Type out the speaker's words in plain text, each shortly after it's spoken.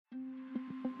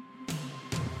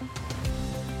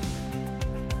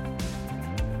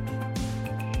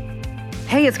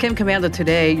Hey, it's Kim Commando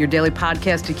Today, your daily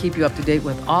podcast to keep you up to date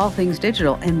with all things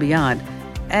digital and beyond.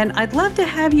 And I'd love to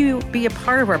have you be a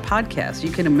part of our podcast.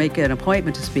 You can make an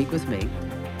appointment to speak with me.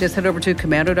 Just head over to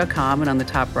commando.com, and on the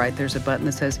top right, there's a button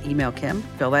that says Email Kim.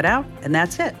 Fill that out, and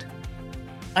that's it.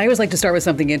 I always like to start with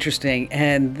something interesting,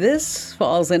 and this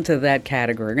falls into that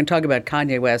category. We're going to talk about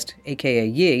Kanye West, a.k.a.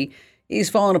 Ye. He's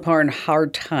fallen apart in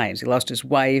hard times. He lost his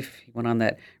wife. He went on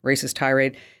that racist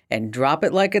tirade. And drop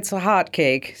it like it's a hot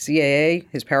cake. CAA,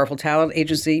 his powerful talent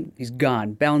agency, he's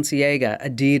gone. Balenciaga,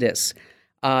 Adidas,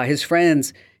 his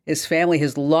friends, his family,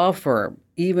 his law firm,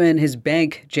 even his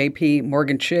bank, JP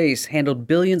Morgan Chase, handled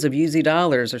billions of Yeezy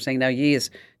dollars. They're saying now Ye is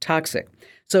toxic.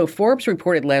 So Forbes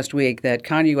reported last week that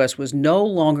Kanye West was no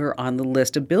longer on the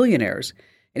list of billionaires,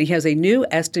 and he has a new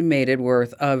estimated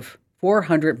worth of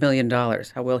 $400 million.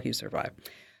 How will he survive?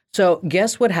 So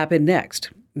guess what happened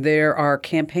next? There are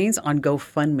campaigns on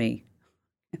GoFundMe.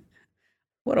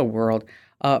 What a world.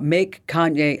 Make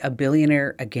Kanye a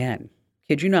billionaire again.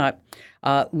 Kid you not.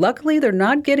 Luckily, they're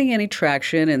not getting any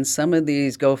traction, and some of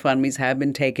these GoFundMes have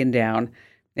been taken down.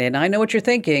 And I know what you're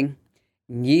thinking.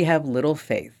 Ye have little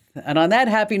faith. And on that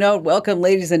happy note, welcome,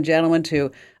 ladies and gentlemen,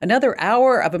 to another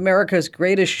hour of America's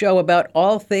greatest show about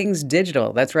all things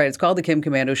digital. That's right. It's called The Kim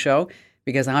Commando Show,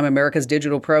 because I'm America's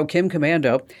digital pro, Kim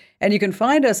Commando. And you can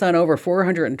find us on over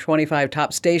 425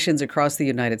 top stations across the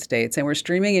United States. And we're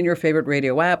streaming in your favorite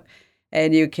radio app.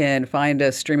 And you can find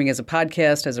us streaming as a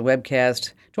podcast, as a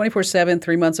webcast, 24/7,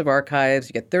 3 months of archives.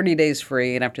 You get 30 days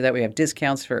free. And after that, we have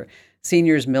discounts for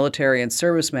seniors, military, and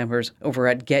service members over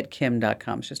at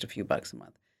getkim.com. It's just a few bucks a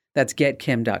month. That's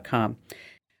getkim.com.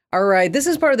 All right. This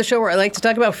is part of the show where I like to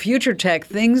talk about future tech,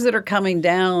 things that are coming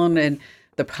down and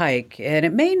the pike, and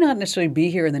it may not necessarily be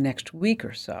here in the next week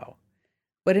or so,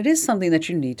 but it is something that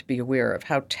you need to be aware of,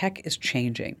 how tech is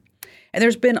changing. And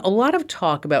there's been a lot of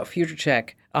talk about future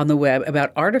tech on the web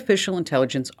about artificial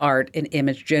intelligence, art, and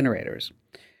image generators.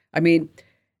 I mean,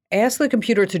 ask the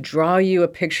computer to draw you a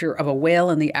picture of a whale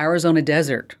in the Arizona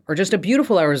desert, or just a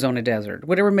beautiful Arizona desert,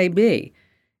 whatever it may be,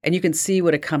 and you can see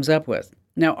what it comes up with.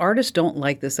 Now, artists don't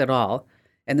like this at all.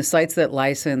 And the sites that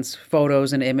license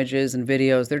photos and images and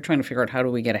videos, they're trying to figure out how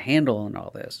do we get a handle on all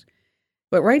this.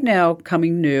 But right now,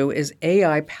 coming new is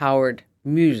AI-powered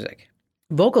music,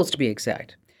 vocals to be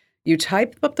exact. You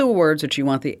type up the words that you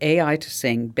want the AI to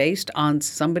sing based on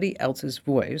somebody else's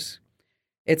voice.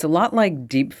 It's a lot like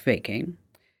deep faking.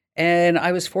 And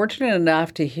I was fortunate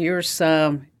enough to hear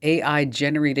some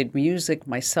AI-generated music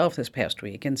myself this past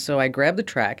week. And so I grabbed the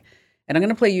track, and I'm going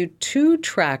to play you 2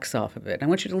 tracks off of it. I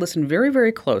want you to listen very,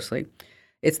 very closely.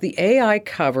 It's the AI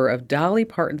cover of Dolly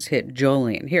Parton's hit,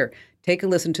 Jolene. Here, take a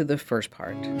listen to the first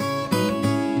part.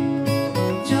 Jolene,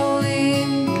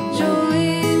 Jolene,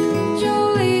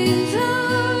 Jolene,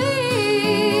 Jolene.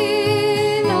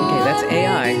 Okay, that's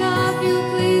AI.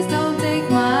 Please don't take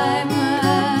my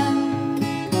man.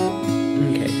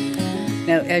 Okay.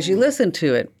 Now, as you listen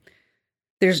to it,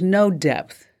 there's no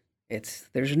depth.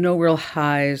 There's no real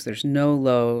highs, there's no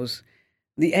lows.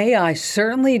 The AI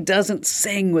certainly doesn't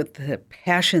sing with the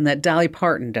passion that Dolly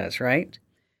Parton does, right?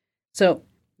 So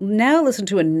now listen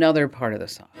to another part of the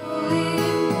song.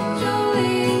 Jolene,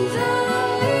 Jolene,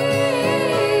 Jolene.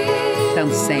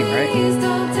 Sounds the same, right? Please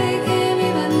don't take him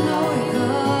even though he could.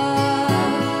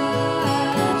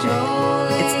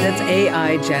 That's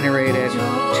AI generated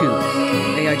tunes.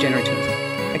 AI generated tunes.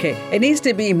 Okay, it needs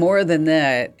to be more than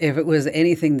that if it was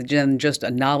anything than just a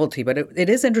novelty. But it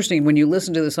is interesting when you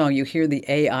listen to the song, you hear the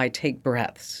AI take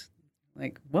breaths.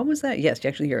 Like, what was that? Yes, you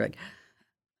actually hear like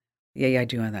the AI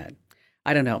doing that.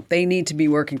 I don't know. They need to be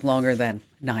working longer than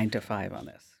 9 to 5 on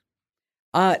this.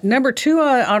 Number 2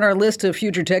 on our list of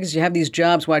future tech is you have these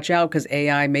jobs. Watch out because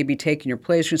AI may be taking your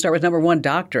place. We're going to start with number 1,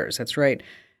 doctors. That's right.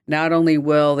 Not only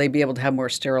will they be able to have more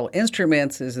sterile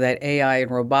instruments, is that AI and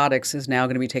robotics is now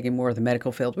going to be taking more of the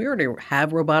medical field. We already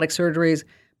have robotic surgeries,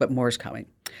 but more is coming.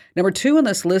 Number 2 on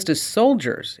this list is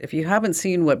soldiers. If you haven't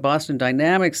seen what Boston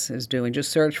Dynamics is doing,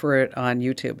 just search for it on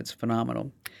YouTube. It's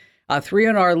phenomenal. 3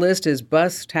 on our list is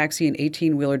bus, taxi, and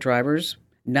 18-wheeler drivers.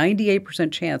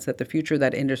 98% chance that the future of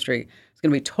that industry is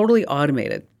going to be totally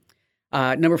automated.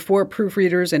 Number 4,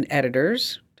 proofreaders and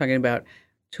editors. Talking about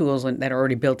tools that are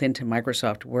already built into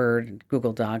Microsoft Word and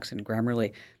Google Docs and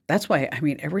Grammarly. That's why,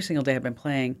 every single day I've been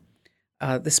playing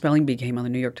the spelling bee game on the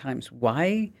New York Times.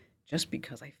 Why? Just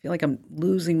because I feel like I'm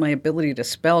losing my ability to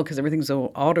spell because everything's so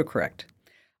autocorrect.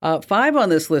 5 on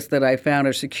this list that I found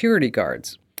are security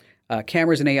guards.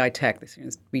 Cameras and AI tech, they seem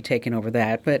to be taking over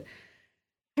that. But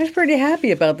I was pretty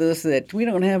happy about this, that we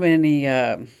don't have any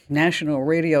national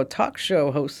radio talk show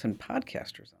hosts and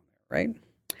podcasters on there, right?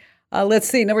 Let's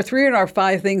see. Number 3 in our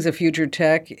 5 things of future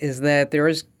tech is that there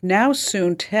is now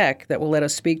soon tech that will let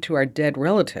us speak to our dead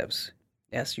relatives.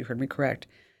 Yes, you heard me correct.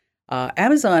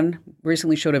 Amazon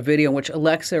recently showed a video in which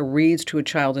Alexa reads to a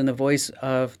child in the voice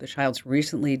of the child's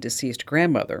recently deceased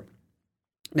grandmother.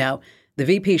 Now, the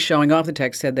VP showing off the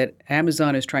tech said that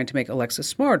Amazon is trying to make Alexa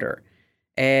smarter,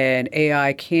 and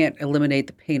AI can't eliminate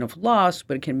the pain of loss,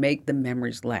 but it can make the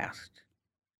memories last.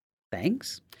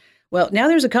 Thanks. Well, now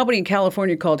there's a company in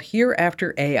California called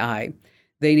Hereafter AI.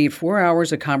 They need 4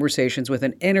 hours of conversations with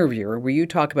an interviewer where you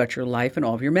talk about your life and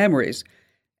all of your memories.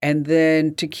 And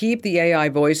then to keep the AI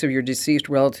voice of your deceased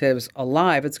relatives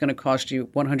alive, it's going to cost you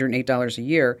 $108 a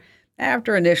year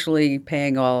after initially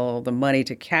paying all the money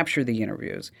to capture the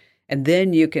interviews. And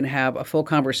then you can have a full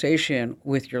conversation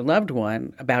with your loved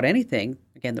one about anything.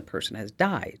 Again, the person has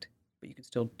died, but you can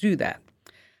still do that.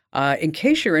 In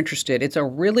case you're interested, it's a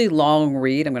really long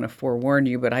read. I'm going to forewarn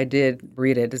you, but I did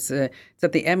read it. It's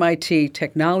at the MIT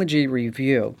Technology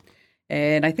Review.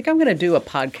 And I think I'm going to do a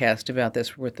podcast about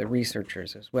this with the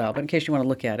researchers as well. But in case you want to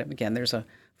look at it, again, there's a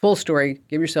full story.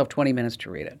 Give yourself 20 minutes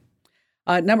to read it.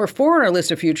 Number 4 on our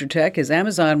list of future tech is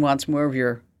Amazon wants more of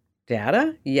your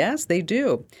data. Yes, they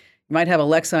do. You might have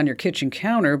Alexa on your kitchen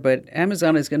counter, but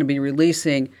Amazon is going to be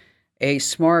releasing a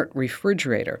smart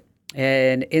refrigerator.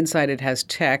 And inside it has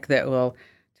tech that will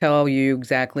tell you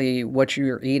exactly what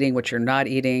you're eating, what you're not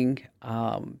eating.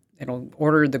 It'll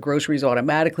order the groceries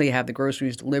automatically, have the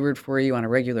groceries delivered for you on a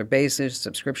regular basis,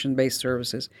 subscription-based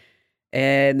services.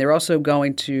 And they're also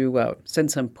going to send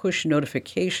some push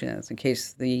notifications in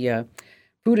case the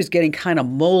food is getting kind of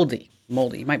moldy.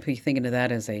 You might be thinking of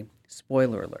that as a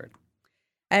spoiler alert.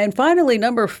 And finally,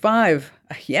 number 5,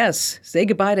 yes, say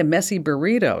goodbye to messy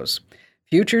burritos.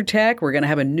 Future tech, we're going to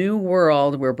have a new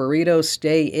world where burritos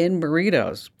stay in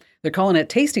burritos. They're calling it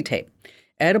Tasty Tape.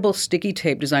 Edible sticky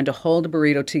tape designed to hold a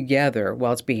burrito together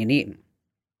while it's being eaten.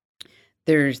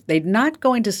 They're not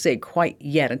going to say quite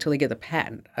yet until they get the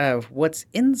patent of what's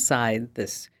inside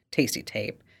this Tasty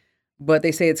Tape, but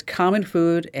they say it's common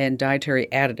food and dietary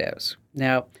additives.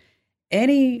 Now,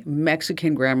 any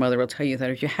Mexican grandmother will tell you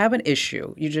that if you have an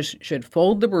issue, you just should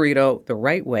fold the burrito the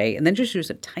right way and then just use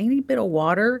a tiny bit of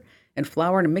water and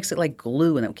flour and mix it like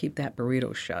glue, and that'll keep that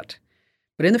burrito shut.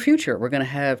 But in the future, we're going to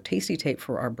have Tasty Tape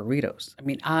for our burritos. I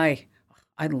mean, I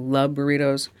love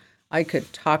burritos. I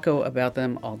could taco about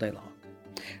them all day long.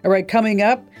 All right, coming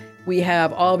up, we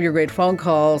have all of your great phone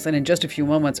calls, and in just a few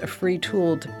moments, a free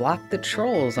tool to block the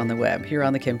trolls on the web here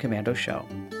on The Kim Komando Show.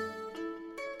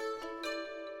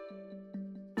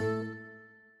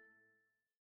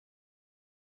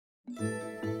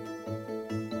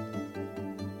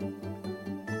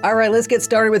 All right, let's get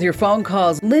started with your phone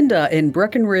calls. Linda in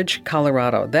Breckenridge,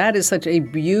 Colorado. That is such a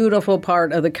beautiful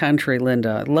part of the country,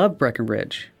 Linda. I love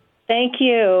Breckenridge. Thank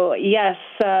you. Yes,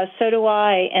 so do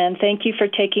I, and thank you for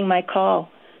taking my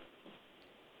call.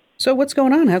 So what's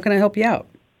going on? How can I help you out?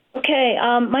 Okay,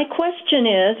 my question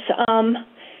is,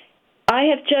 I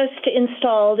have just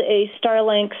installed a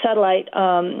Starlink satellite,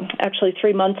 actually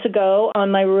 3 months ago,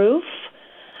 on my roof,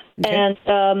 okay. And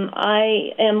I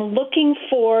am looking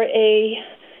for a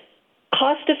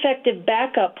cost-effective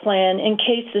backup plan in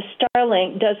case the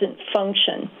Starlink doesn't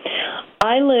function.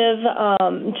 I live,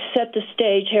 to set the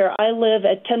stage here, I live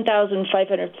at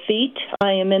 10,500 feet.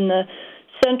 I am in the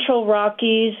Central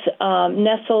Rockies,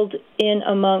 nestled in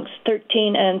amongst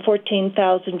 13 and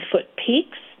 14,000 foot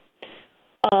peaks.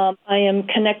 I am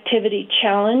connectivity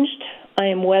challenged. I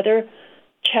am weather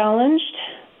challenged.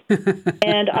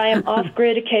 And I am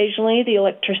off-grid occasionally. The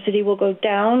electricity will go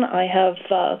down. I have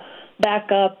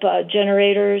backup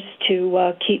generators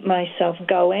to keep myself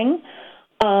going.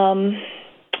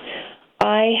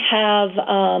 I have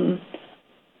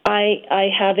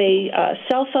a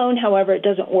cell phone. However, it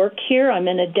doesn't work here. I'm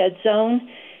in a dead zone.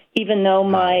 Even though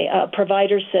my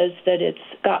provider says that it's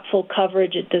got full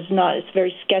coverage, it does not. It's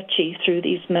very sketchy through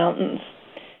these mountains.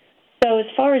 So as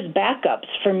far as backups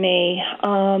for me,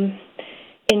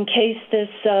 in case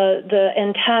the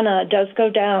antenna does go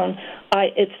down,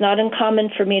 it's not uncommon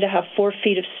for me to have 4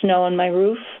 feet of snow on my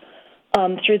roof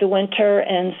through the winter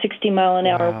and 60 mile an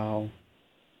hour. Wow.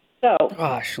 So,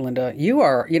 gosh, Linda, you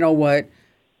are, you know what?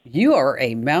 You are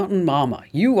a mountain mama.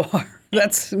 You are.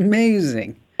 That's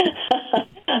amazing.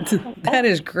 That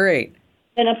is great.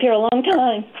 Been up here a long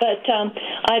time, but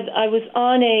I was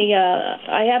on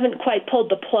I haven't quite pulled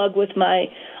the plug with my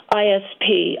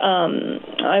ISP.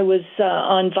 I was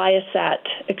on Viasat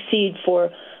Exceed for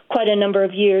quite a number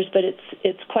of years, but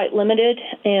it's quite limited.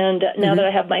 And now that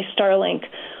I have my Starlink,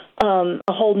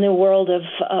 a whole new world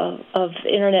of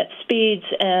internet speeds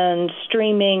and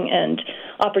streaming and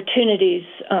opportunities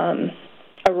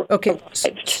are Okay,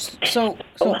 so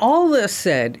all this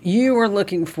said, you are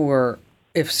looking for,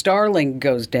 if Starlink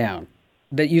goes down,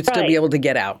 that you'd still be Right. able to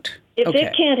get out. If Okay.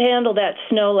 it can't handle that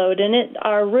snow load, and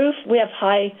our roof, we have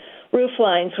high roof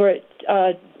lines. We're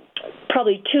at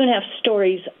probably 2.5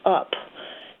 stories up.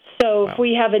 So if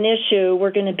we have an issue,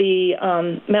 we're going to be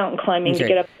mountain climbing to Okay.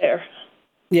 get up there.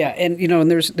 Yeah, and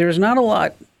and there's not a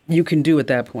lot you can do at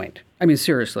that point. I mean,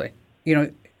 seriously,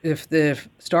 if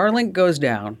Starlink goes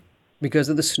down because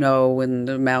of the snow and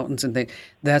the mountains and things,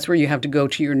 that's where you have to go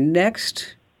to your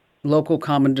next local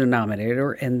common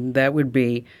denominator, and that would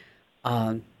be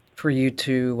for you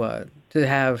to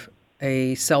have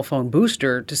a cell phone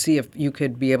booster to see if you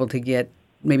could be able to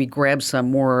maybe grab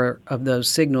some more of those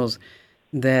signals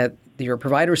that your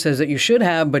provider says that you should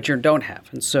have, but you don't have.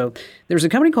 And so there's a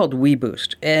company called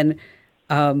WeBoost. And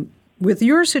with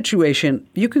your situation,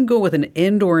 you can go with an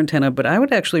indoor antenna, but I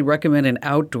would actually recommend an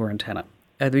outdoor antenna.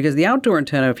 Because the outdoor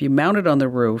antenna, if you mount it on the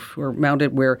roof or mount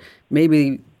it where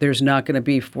maybe there's not going to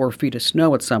be 4 feet of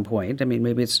snow at some point. I mean,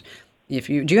 maybe it's,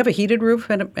 do you have a heated roof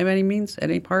at any means, at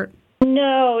any part?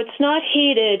 No, it's not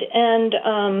heated. And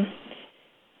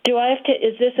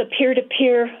is this a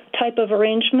peer-to-peer type of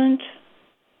arrangement?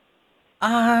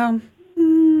 I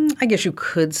guess you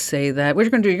could say that. What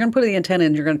you're going to do, you're going to put the antenna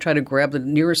in, you're going to try to grab the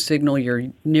nearest signal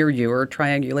near you, or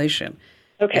triangulation.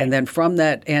 Okay. And then from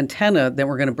that antenna, then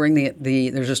we're going to bring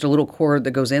there's just a little cord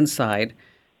that goes inside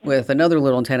with another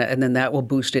little antenna, and then that will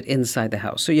boost it inside the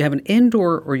house. So you have an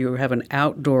indoor or you have an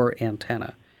outdoor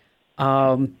antenna.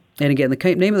 And again,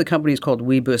 the name of the company is called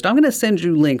WeBoost. I'm going to send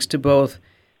you links to both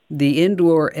the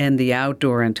indoor and the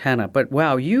outdoor antenna. But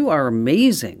wow, you are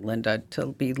amazing, Linda, to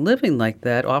be living like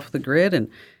that off the grid and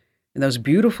in those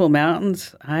beautiful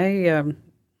mountains. I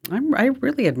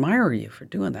really admire you for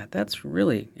doing that. That's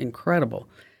really incredible.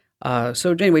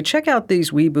 So anyway, check out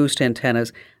these WeBoost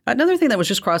antennas. Another thing that was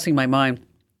just crossing my mind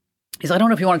is, I don't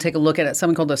know if you want to take a look at it,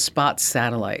 something called a spot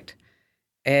satellite.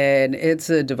 And it's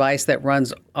a device that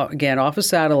runs, again, off a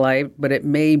satellite, but it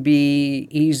may be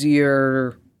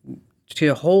easier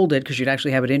to hold it because you'd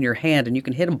actually have it in your hand and you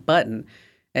can hit a button.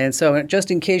 And so just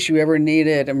in case you ever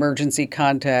needed emergency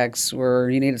contacts or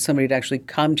you needed somebody to actually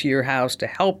come to your house to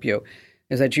help you,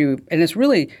 and it's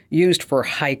really used for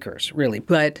hikers, really.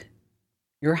 But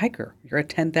you're a hiker. You're at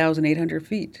 10,800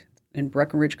 feet in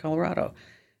Breckenridge, Colorado.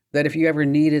 That if you ever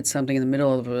needed something in the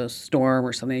middle of a storm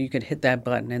or something, you could hit that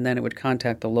button and then it would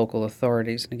contact the local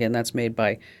authorities. And again, that's made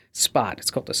by Spot.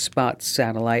 It's called the Spot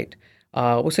satellite.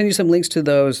 We'll send you some links to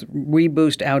those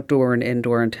WeBoost outdoor and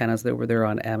indoor antennas that were there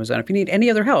on Amazon. If you need any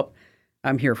other help,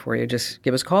 I'm here for you. Just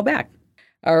give us a call back.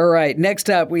 All right. Next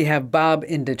up, we have Bob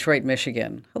in Detroit,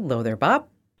 Michigan. Hello there, Bob.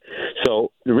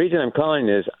 So the reason I'm calling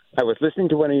is I was listening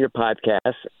to one of your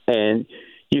podcasts, and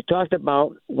you talked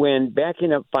about when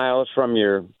backing up files from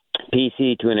your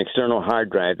PC to an external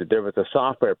hard drive, that there was a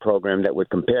software program that would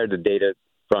compare the data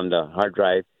from the hard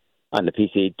drive on the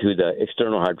PC to the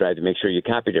external hard drive to make sure you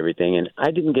copied everything. And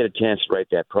I didn't get a chance to write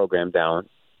that program down,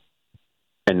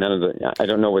 and I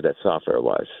don't know what that software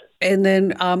was. And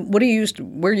then what do you use?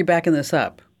 Where are you backing this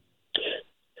up?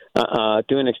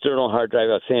 To an external hard drive,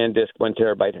 a SanDisk 1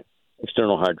 terabyte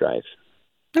external hard drive.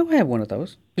 Oh, I have one of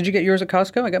those. Did you get yours at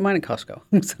Costco? I got mine at Costco.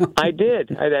 So, I did.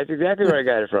 That's exactly where I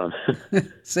got it from.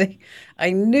 see,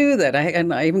 I knew that.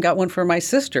 I even got one for my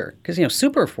sister because,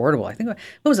 super affordable. I think, what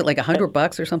was it, like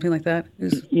 $100 or something like that? It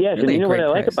was Yes, really and a what great I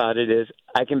like price. about it is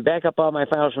I can back up all my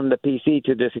files from the PC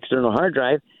to this external hard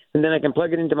drive, and then I can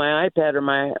plug it into my iPad or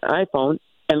my iPhone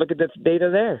and look at the data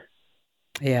there.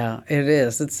 Yeah, it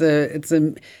is.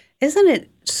 Isn't it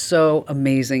so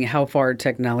amazing how far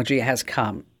technology has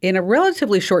come in a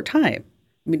relatively short time?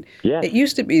 I mean, Yes. It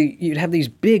used to be you'd have these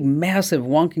big, massive,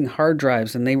 wonking hard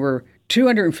drives, and they were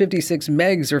 256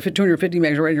 megs or 250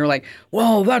 megs, right? And you're like,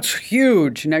 whoa, that's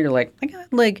huge. And now you're like, I got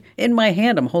in my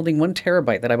hand, I'm holding 1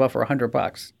 terabyte that I bought for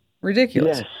 $100.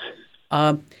 Ridiculous.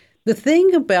 Yes. The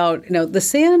thing about, the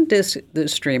SanDisk the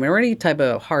stream or any type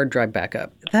of hard drive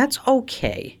backup, that's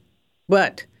okay.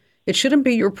 But it shouldn't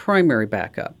be your primary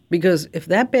backup, because if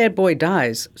that bad boy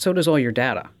dies, so does all your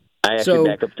data. I actually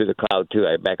back up to the cloud, too.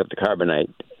 I back up to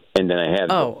Carbonite, and then I have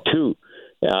 2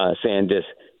 SanDisk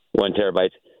 1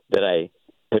 terabytes that I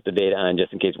put the data on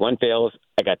just in case one fails.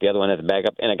 I got the other one as a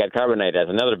backup, and I got Carbonite as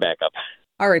another backup.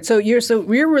 All right, so you're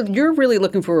really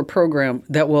looking for a program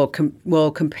that will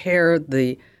compare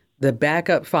the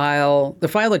backup file, the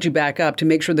file that you back up, to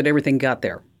make sure that everything got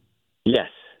there. Yes.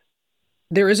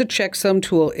 There is a checksum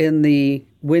tool in the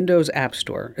Windows App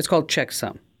Store. It's called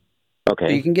Checksum. Okay.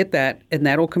 So you can get that, and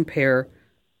that'll compare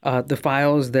the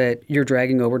files that you're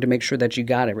dragging over to make sure that you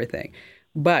got everything.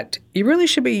 But you really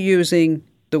should be using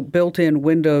the built-in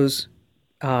Windows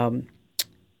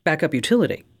backup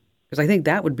utility, because I think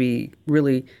that would be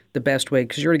really the best way,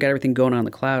 because you already got everything going on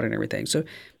the cloud and everything. So,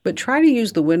 but try to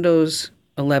use the Windows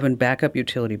 11 backup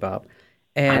utility, Bob.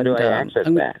 And, how do I access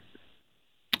that?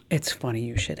 It's funny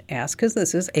you should ask, because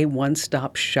this is a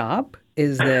one-stop shop.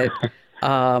 Is that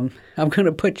I'm going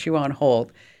to put you on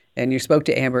hold, and you spoke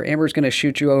to Amber. Amber's going to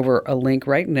shoot you over a link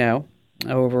right now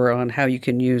over on how you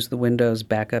can use the Windows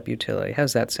backup utility.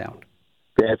 How's that sound?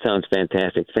 That sounds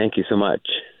fantastic. Thank you so much.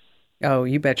 Oh,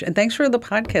 you betcha. And thanks for the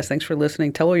podcast. Thanks for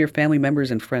listening. Tell all your family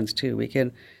members and friends too.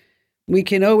 We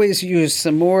can always use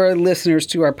some more listeners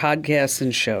to our podcasts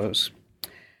and shows.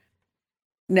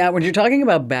 Now, when you're talking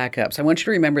about backups, I want you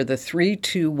to remember the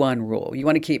 3-2-1 rule. You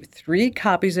want to keep 3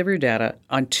 copies of your data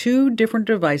on 2 different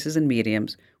devices and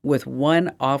mediums with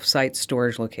 1 offsite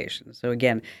storage location. So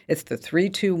again, it's the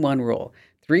 3-2-1 rule.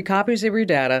 3 copies of your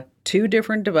data, 2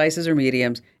 different devices or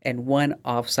mediums, and 1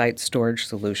 offsite storage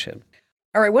solution.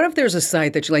 All right, what if there's a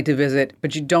site that you like to visit,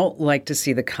 but you don't like to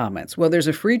see the comments? Well, there's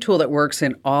a free tool that works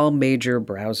in all major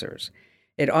browsers.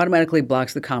 It automatically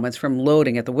blocks the comments from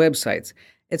loading at the websites.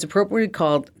 It's appropriately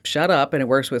called Shut Up, and it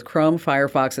works with Chrome,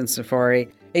 Firefox, and Safari.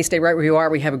 Hey, stay right where you are.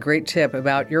 We have a great tip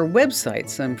about your website,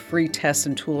 some free tests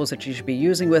and tools that you should be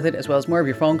using with it, as well as more of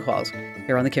your phone calls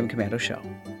here on The Kim Komando Show.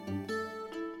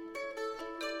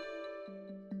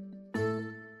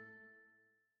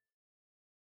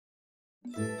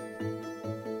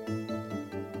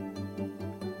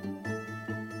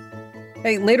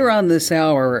 Hey, later on this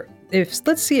hour,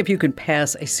 let's see if you can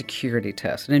pass a security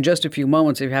test. And in just a few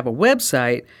moments, if you have a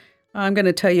website, I'm going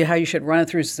to tell you how you should run it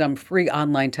through some free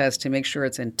online tests to make sure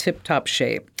it's in tip-top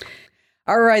shape.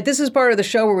 All right, this is part of the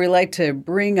show where we like to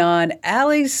bring on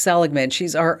Ali Seligman.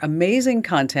 She's our amazing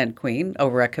content queen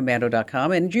over at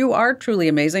Komando.com, and you are truly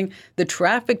amazing. The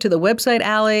traffic to the website,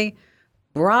 Ali,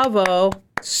 bravo,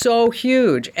 so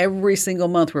huge. Every single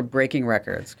month we're breaking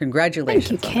records.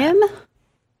 Congratulations. Thank you, Kim.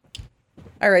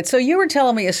 All right, so you were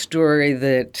telling me a story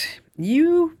that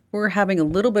you were having a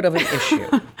little bit of an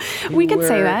issue. We could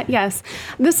say that, yes.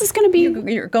 This is going to be...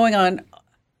 You were going on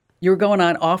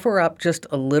OfferUp just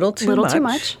a little too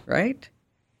much. Right?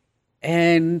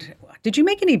 And did you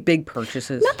make any big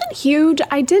purchases? Nothing huge.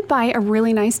 I did buy a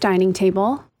really nice dining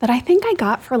table that I think I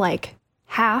got for like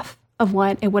half of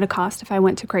what it would have cost if I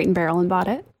went to Crate and Barrel and bought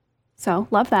it. So,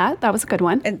 love that. That was a good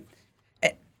one. And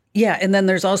yeah, and then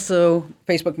there's also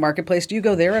Facebook Marketplace. Do you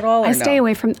go there at all? I stay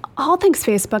away from all things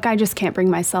Facebook. I just can't bring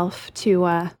myself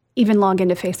to even log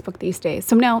into Facebook these days.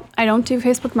 So no, I don't do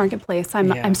Facebook Marketplace.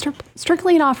 I'm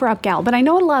strictly an OfferUp gal. But I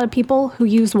know a lot of people who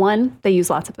use one. They use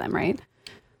lots of them, right?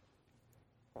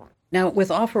 Now with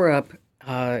OfferUp,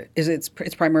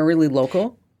 it's primarily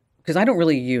local? Because I don't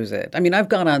really use it. I mean, I've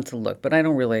gone on to look, but I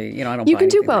don't really, I don't. You buy can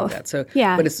do anything like both. that. So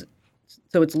yeah, but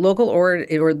it's local, or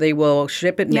they will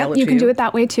ship it and mail it to you? You can do it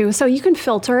that way too. So you can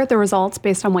filter the results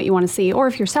based on what you want to see. Or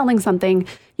if you're selling something,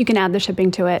 you can add the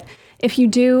shipping to it. If you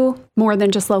do more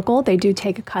than just local, they do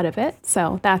take a cut of it.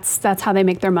 So that's how they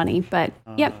make their money. But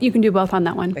you can do both on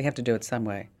that one. They have to do it some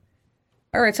way.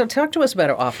 All right, so talk to us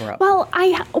about OfferUp. Well,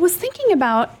 I was thinking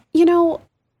about,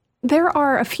 there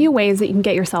are a few ways that you can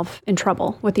get yourself in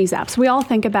trouble with these apps. We all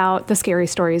think about the scary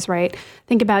stories, right?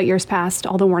 Think about years past,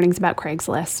 all the warnings about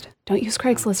Craigslist. Don't use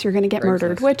Craigslist, you're going to get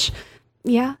murdered, which,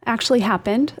 actually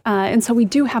happened. And so we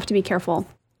do have to be careful.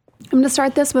 I'm going to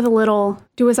start this with a little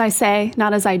do as I say,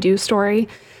 not as I do story.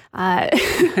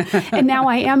 And now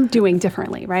I am doing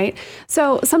differently, right?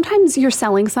 So sometimes you're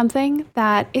selling something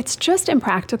that it's just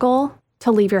impractical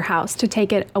to leave your house, to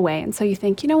take it away. And so you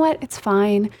think, you know what, it's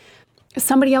fine.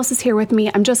 Somebody else is here with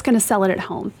me. I'm just going to sell it at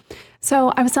home. So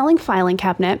I was selling filing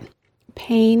cabinet,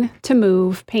 pain to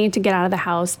move, pain to get out of the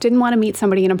house, didn't want to meet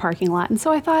somebody in a parking lot. And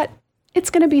so I thought, it's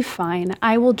going to be fine.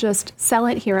 I will just sell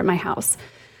it here at my house.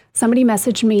 Somebody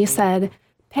messaged me, said,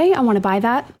 hey, I want to buy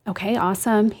that. Okay,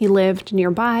 awesome. He lived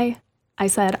nearby. I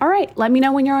said, all right, let me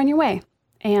know when you're on your way.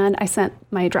 And I sent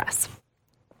my address.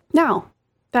 Now,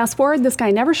 fast forward, this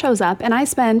guy never shows up. And I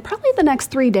spend probably the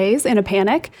next 3 days in a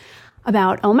panic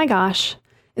about, oh my gosh,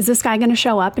 is this guy going to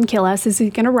show up and kill us? Is he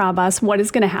going to rob us? What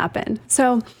is going to happen?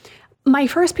 So my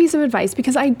first piece of advice,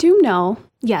 because I do know,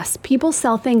 yes, people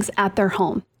sell things at their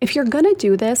home. If you're going to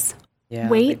do this,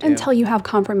 wait until you have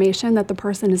confirmation that the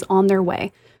person is on their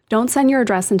way. Don't send your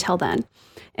address until then.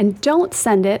 And don't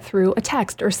send it through a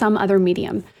text or some other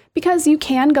medium, because you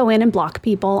can go in and block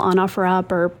people on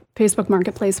OfferUp or Facebook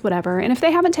Marketplace, whatever. And if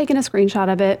they haven't taken a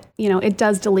screenshot of it, it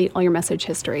does delete all your message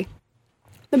history.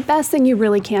 The best thing you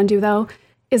really can do, though,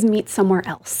 is meet somewhere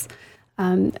else.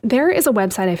 There is a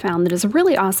website I found that is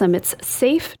really awesome. It's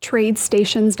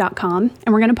safetradestations.com,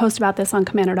 and we're going to post about this on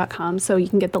commander.com so you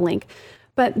can get the link.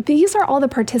 But these are all the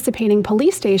participating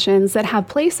police stations that have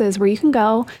places where you can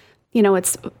go.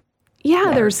 It's,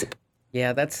 there's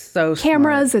that's so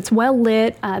cameras. smart. It's well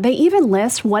lit. They even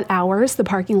list what hours the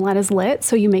parking lot is lit,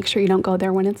 so you make sure you don't go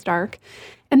there when it's dark.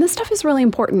 And this stuff is really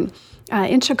important.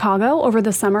 In Chicago over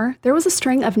the summer, there was a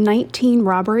string of 19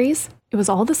 robberies. It was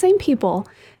all the same people.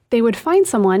 They would find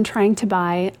someone trying to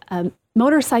buy a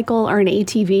motorcycle or an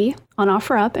ATV on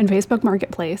OfferUp and Facebook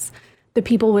Marketplace. The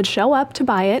people would show up to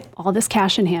buy it, all this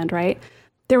cash in hand, right?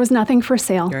 There was nothing for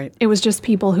sale. Right. It was just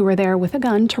people who were there with a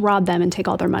gun to rob them and take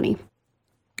all their money.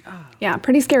 Yeah,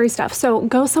 pretty scary stuff. So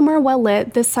go somewhere well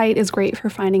lit. This site is great for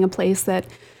finding a place that,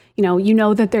 you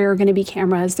know that there are going to be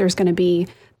cameras, there's going to be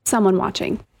someone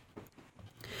watching.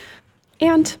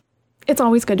 And it's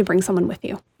always good to bring someone with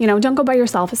you. Don't go by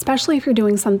yourself, especially if you're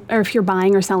doing if you're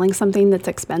buying or selling something that's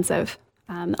expensive.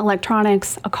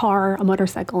 Electronics, a car, a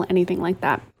motorcycle, anything like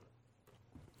that.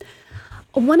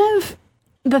 One of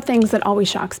the things that always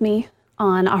shocks me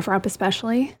on OfferUp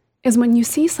especially is when you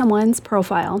see someone's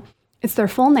profile. It's their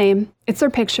full name, it's their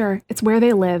picture, it's where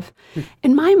they live.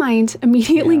 And my mind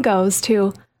immediately goes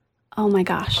to, oh my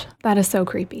gosh, that is so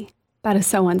creepy. That is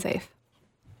so unsafe.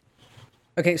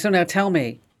 Okay, so now tell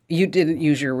me, you didn't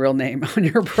use your real name on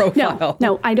your profile.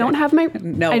 No, I don't have my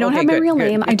real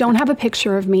name. I don't have a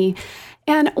picture of me.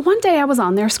 And one day I was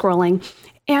on there scrolling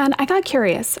and I got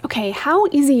curious. Okay, how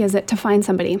easy is it to find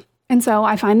somebody? And so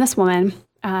I find this woman.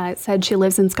 It said she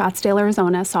lives in Scottsdale,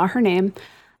 Arizona, saw her name,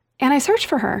 and I searched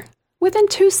for her. Within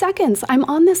 2 seconds, I'm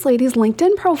on this lady's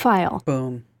LinkedIn profile.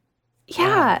 Boom.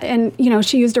 Yeah. And,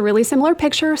 she used a really similar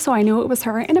picture, so I knew it was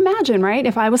her. And imagine, right?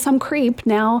 If I was some creep,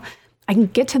 now I can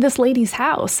get to this lady's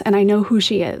house and I know who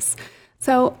she is.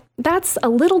 So that's a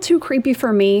little too creepy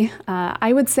for me.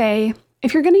 I would say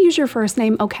if you're going to use your first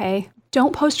name, okay,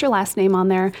 don't post your last name on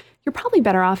there. You're probably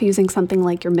better off using something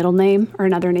like your middle name or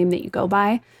another name that you go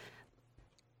by.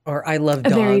 Or I love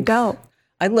dogs. There you go.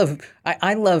 I love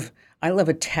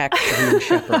attack German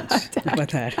shepherds. How about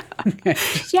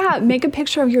that? Yeah, make a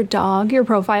picture of your dog, your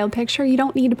profile picture. You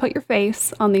don't need to put your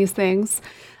face on these things.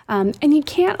 And you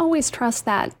can't always trust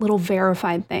that little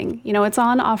verified thing. It's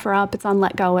on OfferUp, it's on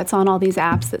LetGo, it's on all these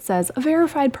apps that says a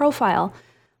verified profile.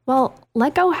 Well,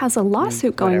 LetGo has a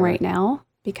lawsuit going right now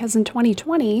because in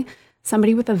 2020,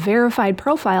 somebody with a verified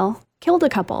profile killed a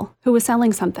couple who was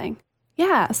selling something.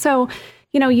 Yeah, so,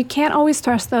 you can't always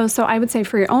trust those. So I would say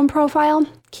for your own profile,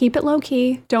 keep it low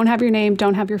key. Don't have your name,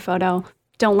 don't have your photo.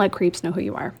 Don't let creeps know who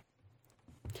you are.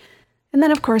 And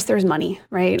then, of course, there's money,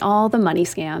 right? All the money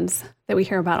scams that we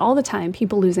hear about all the time,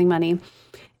 people losing money.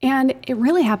 And it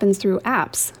really happens through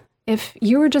apps. If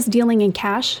you were just dealing in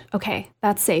cash, okay,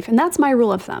 that's safe. And that's my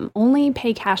rule of thumb. Only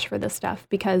pay cash for this stuff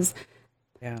because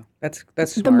that's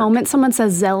smart. The moment someone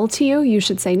says Zelle to you, you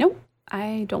should say, nope,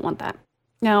 I don't want that.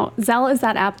 Now, Zelle is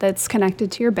that app that's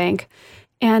connected to your bank.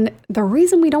 And the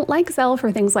reason we don't like Zelle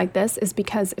for things like this is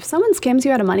because if someone scams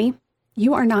you out of money,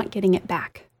 you are not getting it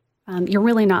back. You're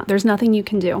really not. There's nothing you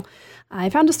can do. I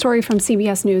found a story from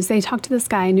CBS News. They talked to this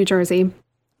guy in New Jersey.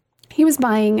 He was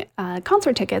buying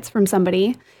concert tickets from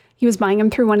somebody. He was buying them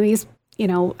through one of these,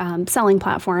 selling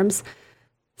platforms.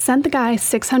 Sent the guy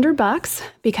 $600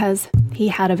 because he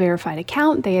had a verified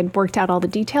account. They had worked out all the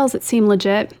details. It seemed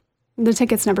legit. The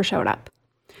tickets never showed up.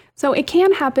 So it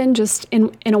can happen just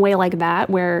in a way like that,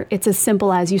 where it's as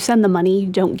simple as you send the money, you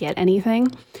don't get anything.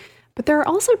 But there are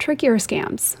also trickier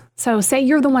scams. So say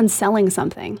you're the one selling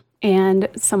something and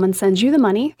someone sends you the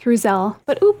money through Zelle,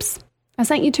 but oops, I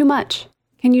sent you too much.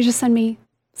 Can you just send me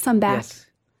some back? Yes.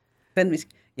 Send me.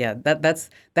 Yeah,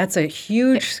 that's a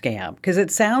huge scam because it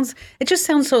just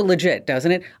sounds so legit,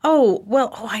 doesn't it?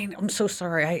 I'm so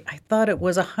sorry. I thought it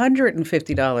was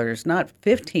 $150, not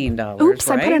 $15. Oops,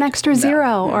 right? I put an extra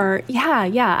zero or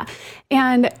yeah.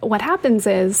 And what happens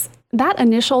is that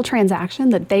initial transaction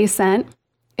that they sent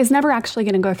is never actually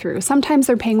going to go through. Sometimes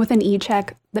they're paying with an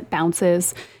e-check that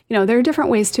bounces. There are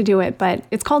different ways to do it, but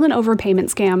it's called an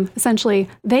overpayment scam. Essentially,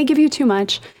 they give you too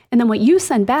much, and then what you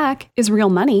send back is real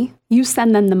money. You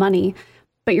send them the money,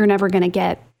 but you're never going to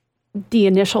get the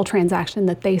initial transaction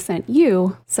that they sent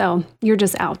you, so you're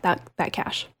just out that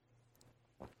cash.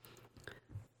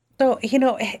 So,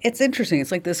 it's interesting.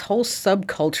 It's like this whole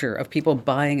subculture of people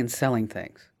buying and selling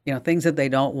things. Things that they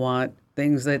don't want,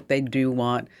 things that they do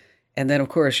want. And then, of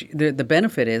course, the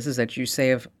benefit is that you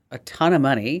save a ton of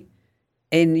money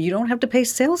and you don't have to pay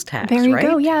sales tax, There you right?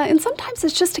 go. Yeah. And sometimes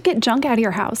it's just to get junk out of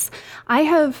your house. I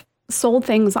have sold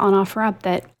things on OfferUp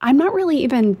that I'm not really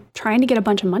even trying to get a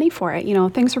bunch of money for it.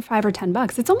 Things for $5 or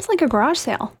 $10. It's almost like a garage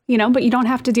sale, but you don't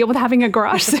have to deal with having a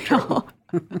garage sale.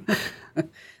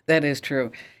 That is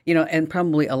true. And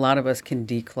probably a lot of us can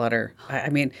declutter.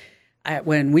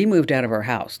 When we moved out of our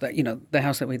house, the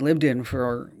house that we lived in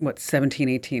for 17,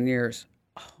 18 years,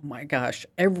 oh my gosh,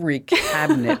 every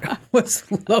cabinet was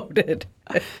loaded.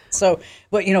 So,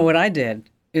 but what I did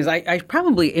is I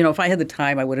probably, if I had the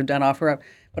time, I would have done OfferUp.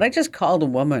 But I just called a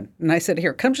woman and I said,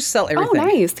 "Here, come just sell everything." Oh,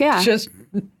 nice, yeah.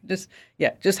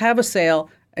 Just have a sale,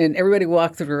 and everybody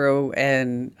walked through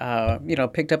and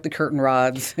picked up the curtain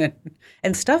rods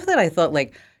and stuff that I thought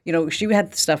she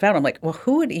had stuff out. I'm like, well,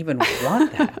 who would even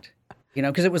want that?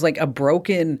 Because it was like a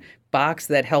broken box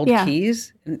that held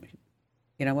keys. And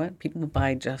you know what? People will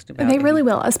buy just about They really anything.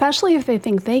 will, especially if they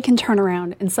think they can turn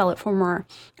around and sell it for more.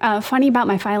 Funny about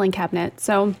my filing cabinet.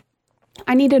 So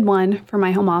I needed one for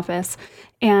my home office,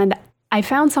 and I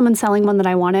found someone selling one that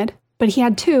I wanted, but he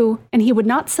had two, and he would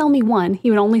not sell me one. He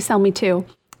would only sell me two.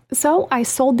 So I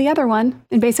sold the other one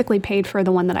and basically paid for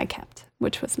the one that I kept,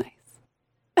 which was nice.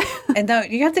 And now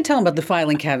you have to tell them about the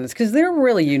filing cabinets because they're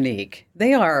really unique.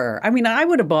 They are. I mean, I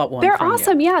would have bought one. They're from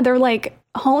awesome. You. Yeah, they're like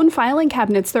Hone filing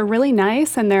cabinets. They're really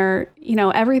nice, and they're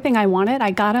everything I wanted.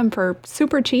 I got them for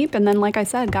super cheap, and then like I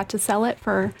said, got to sell it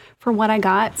for what I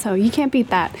got. So you can't beat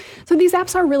that. So these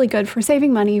apps are really good for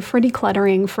saving money, for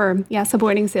decluttering, for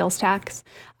avoiding sales tax,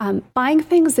 buying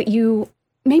things that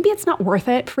maybe it's not worth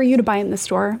it for you to buy in the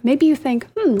store. Maybe you think,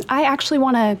 I actually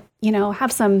want to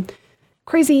have some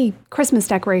crazy Christmas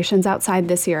decorations outside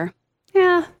this year.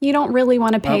 Yeah, you don't really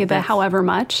want to pay the however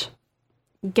much.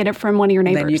 Get it from one of your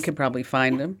neighbors. Then you could probably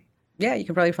find them. Yeah, you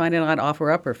can probably find it on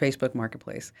OfferUp or Facebook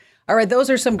Marketplace. All right, those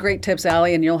are some great tips,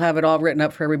 Allie, and you'll have it all written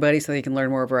up for everybody so they can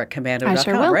learn more over at commando.com, I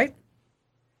sure will. Right?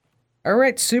 All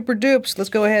right, super dupes. Let's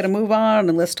go ahead and move on,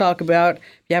 and let's talk about, if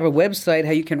you have a website,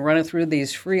 how you can run it through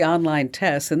these free online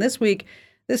tests. And this week,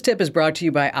 this tip is brought to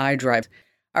you by iDrive.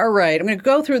 All right, I'm going to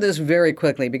go through this very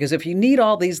quickly because if you need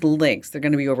all these links, they're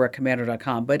going to be over at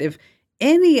commando.com. But if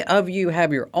any of you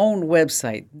have your own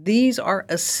website, these are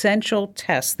essential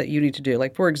tests that you need to do.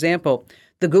 Like, for example,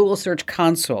 the Google Search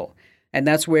Console. And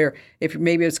that's where, if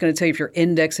maybe it's going to tell you if you're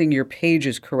indexing your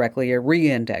pages correctly, a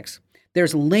reindex.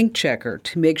 There's Link Checker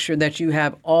to make sure that you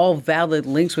have all valid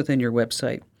links within your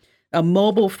website. A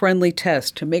mobile-friendly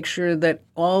test to make sure that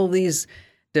all these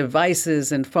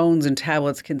devices and phones and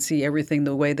tablets can see everything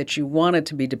the way that you want it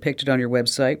to be depicted on your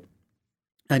website.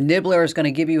 A Nibbler is going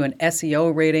to give you an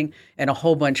SEO rating and a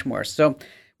whole bunch more. So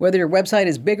whether your website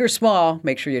is big or small,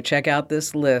 make sure you check out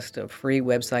this list of free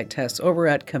website tests over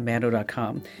at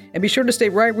commando.com. And be sure to stay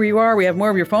right where you are. We have more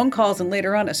of your phone calls and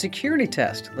later on a security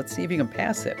test. Let's see if you can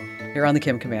pass it here on the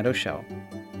Kim Komando Show.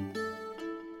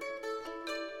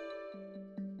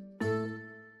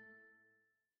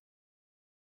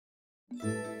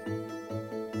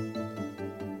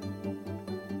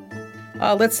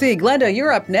 Let's see. Glenda,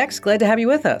 you're up next. Glad to have you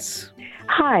with us.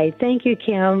 Hi. Thank you,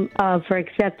 Kim, for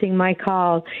accepting my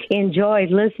call.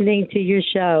 Enjoyed listening to your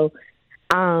show.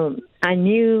 I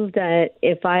knew that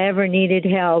if I ever needed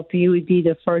help, you would be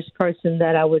the first person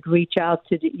that I would reach out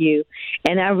to you.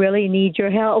 And I really need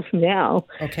your help now.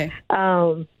 Okay.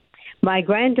 My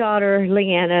granddaughter,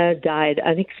 Leanna, died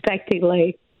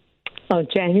unexpectedly on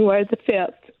January the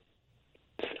 5th.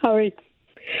 Sorry.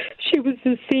 She was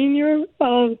a senior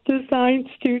design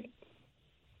student.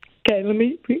 Okay, let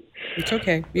me... It's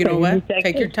okay. You know what?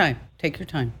 Take your time. Take your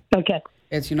time. Okay.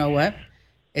 It's, you know what?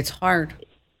 It's hard.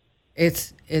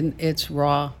 It's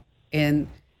raw. And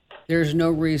there's no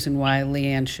reason why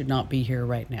Leanne should not be here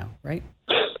right now, right?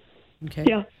 Okay.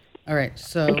 Yeah. All right.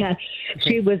 So. Okay.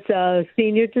 She was a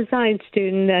senior design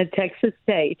student at Texas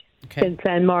State in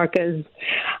San Marcos.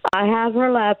 I have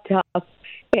her laptop,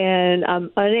 and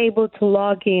I'm unable to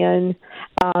log in.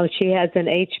 She has an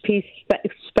HP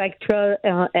Spectra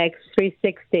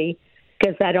X360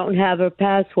 because I don't have her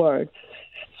password.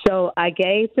 So I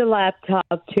gave the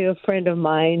laptop to a friend of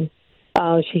mine.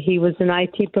 He was an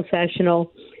IT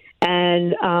professional.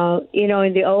 And,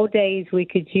 in the old days, we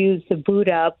could use the boot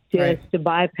up just to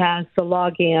bypass the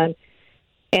login.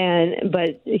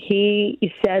 But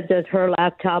he said that her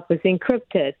laptop was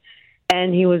encrypted,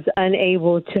 and he was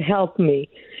unable to help me.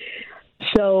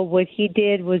 So what he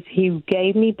did was he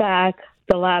gave me back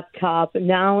the laptop.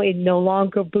 Now it no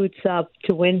longer boots up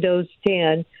to Windows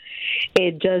 10.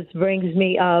 It just brings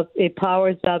me up. It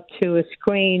powers up to a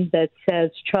screen that says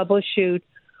troubleshoot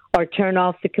or turn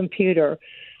off the computer.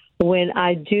 When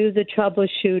I do the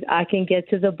troubleshoot, I can get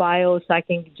to the BIOS. I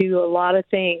can do a lot of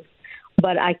things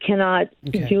but I cannot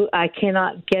I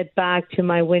cannot get back to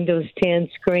my Windows 10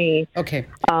 screen. Okay.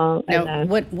 And Now,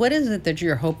 what is it that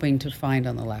you're hoping to find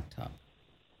on the laptop?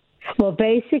 Well,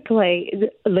 basically,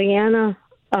 Leanna,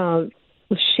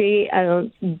 she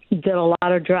did a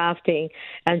lot of drafting,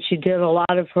 and she did a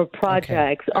lot of her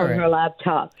projects on her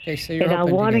laptop. Okay, so you're and I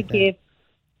hoping want to to get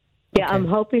give, I'm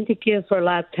hoping to give her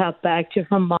laptop back to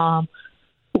her mom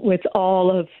with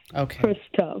all of her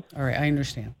stuff. All right, I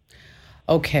understand.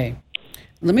 Okay,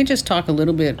 let me just talk a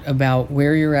little bit about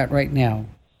where you're at right now,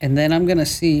 and then I'm going to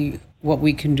see what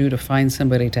we can do to find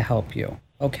somebody to help you,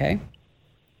 okay?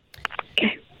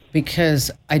 Because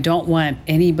I don't want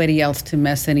anybody else to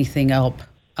mess anything up.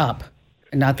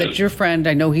 Not that your friend,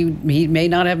 I know he may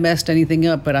not have messed anything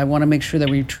up, but I want to make sure that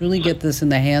we truly get this in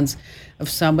the hands of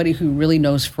somebody who really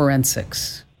knows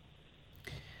forensics.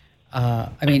 I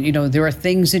mean, there are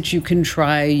things that you can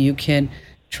try. You can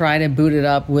try to boot it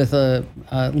up with a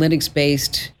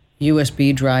Linux-based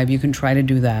USB drive. You can try to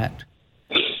do that.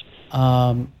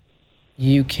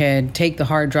 You can take the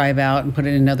hard drive out and put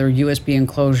it in another USB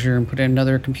enclosure and put it in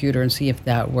another computer and see if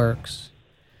that works.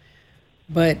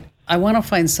 But I want to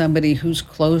find somebody who's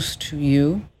close to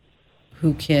you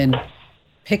who can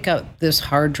pick up this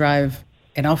hard drive,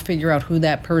 and I'll figure out who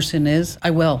that person is.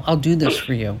 I'll do this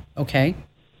for you, okay?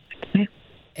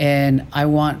 And I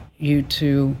want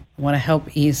to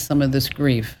help ease some of this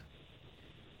grief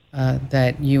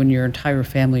that you and your entire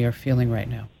family are feeling right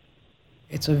now.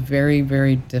 It's a very,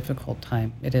 very difficult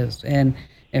time. It is. And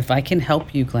if I can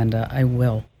help you, Glenda, I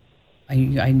will. I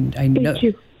know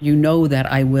you know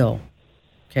that I will.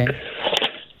 Okay?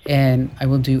 And I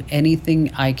will do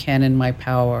anything I can in my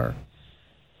power.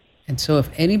 And so if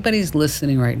anybody's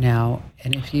listening right now,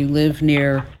 and if you live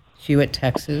near Hewitt,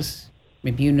 Texas,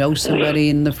 maybe you know somebody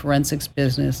in the forensics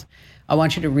business, I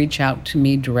want you to reach out to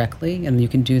me directly, and you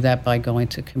can do that by going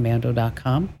to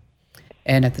commando.com.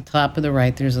 And at the top of the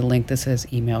right, there's a link that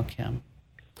says Email Kim.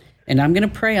 And I'm going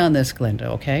to pray on this, Glenda,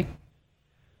 okay?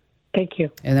 Thank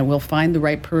you. And then we'll find the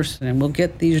right person, and we'll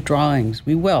get these drawings.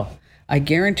 We will. I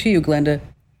guarantee you, Glenda,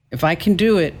 if I can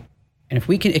do it, and if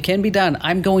it can be done,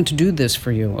 I'm going to do this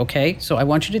for you, okay? So I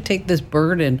want you to take this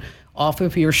burden off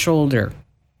of your shoulder.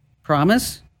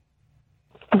 Promise?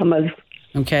 Promise.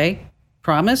 Okay?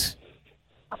 Promise?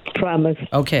 Promise.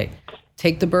 Okay.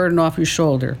 Take the burden off your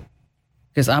shoulder,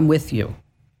 because I'm with you.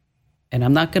 And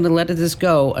I'm not going to let this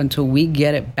go until we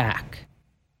get it back.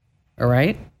 All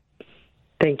right?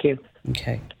 Thank you.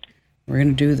 Okay. We're going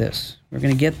to do this. We're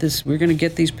going to get this. We're going to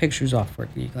get these pictures off for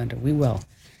you, Glenda. We will.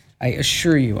 I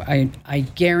assure you. I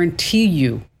guarantee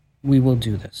you we will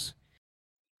do this.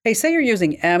 Hey, say you're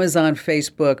using Amazon,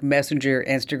 Facebook, Messenger,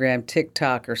 Instagram,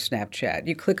 TikTok, or Snapchat.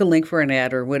 You click a link for an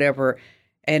ad or whatever,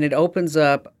 and it opens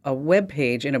up a web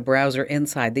page in a browser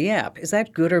inside the app. Is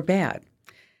that good or bad?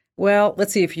 Well,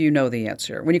 let's see if you know the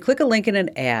answer. When you click a link in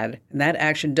an ad, and that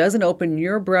action doesn't open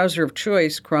your browser of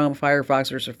choice, Chrome,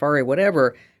 Firefox, or Safari,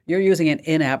 whatever, you're using an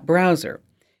in-app browser.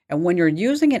 And when you're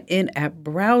using an in-app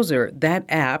browser, that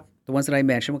app, the ones that I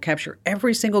mentioned, will capture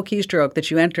every single keystroke that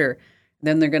you enter.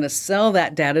 Then they're going to sell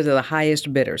that data to the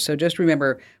highest bidder. So just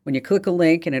remember, when you click a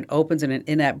link and it opens in an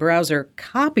in-app browser,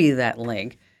 copy that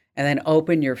link and then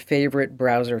open your favorite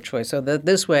browser of choice. So that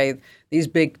this way, these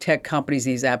big tech companies,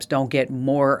 these apps don't get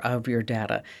more of your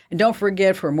data. And don't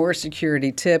forget, for more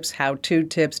security tips, how-to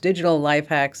tips, digital life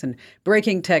hacks, and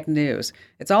breaking tech news,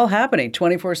 it's all happening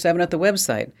 24/7 at the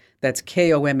website. That's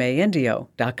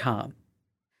KOMANDO.com.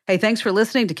 Hey, thanks for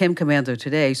listening to Kim Commando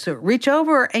today. So reach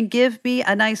over and give me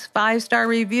a nice 5-star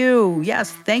review.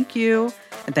 Yes, thank you.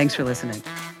 And thanks for listening.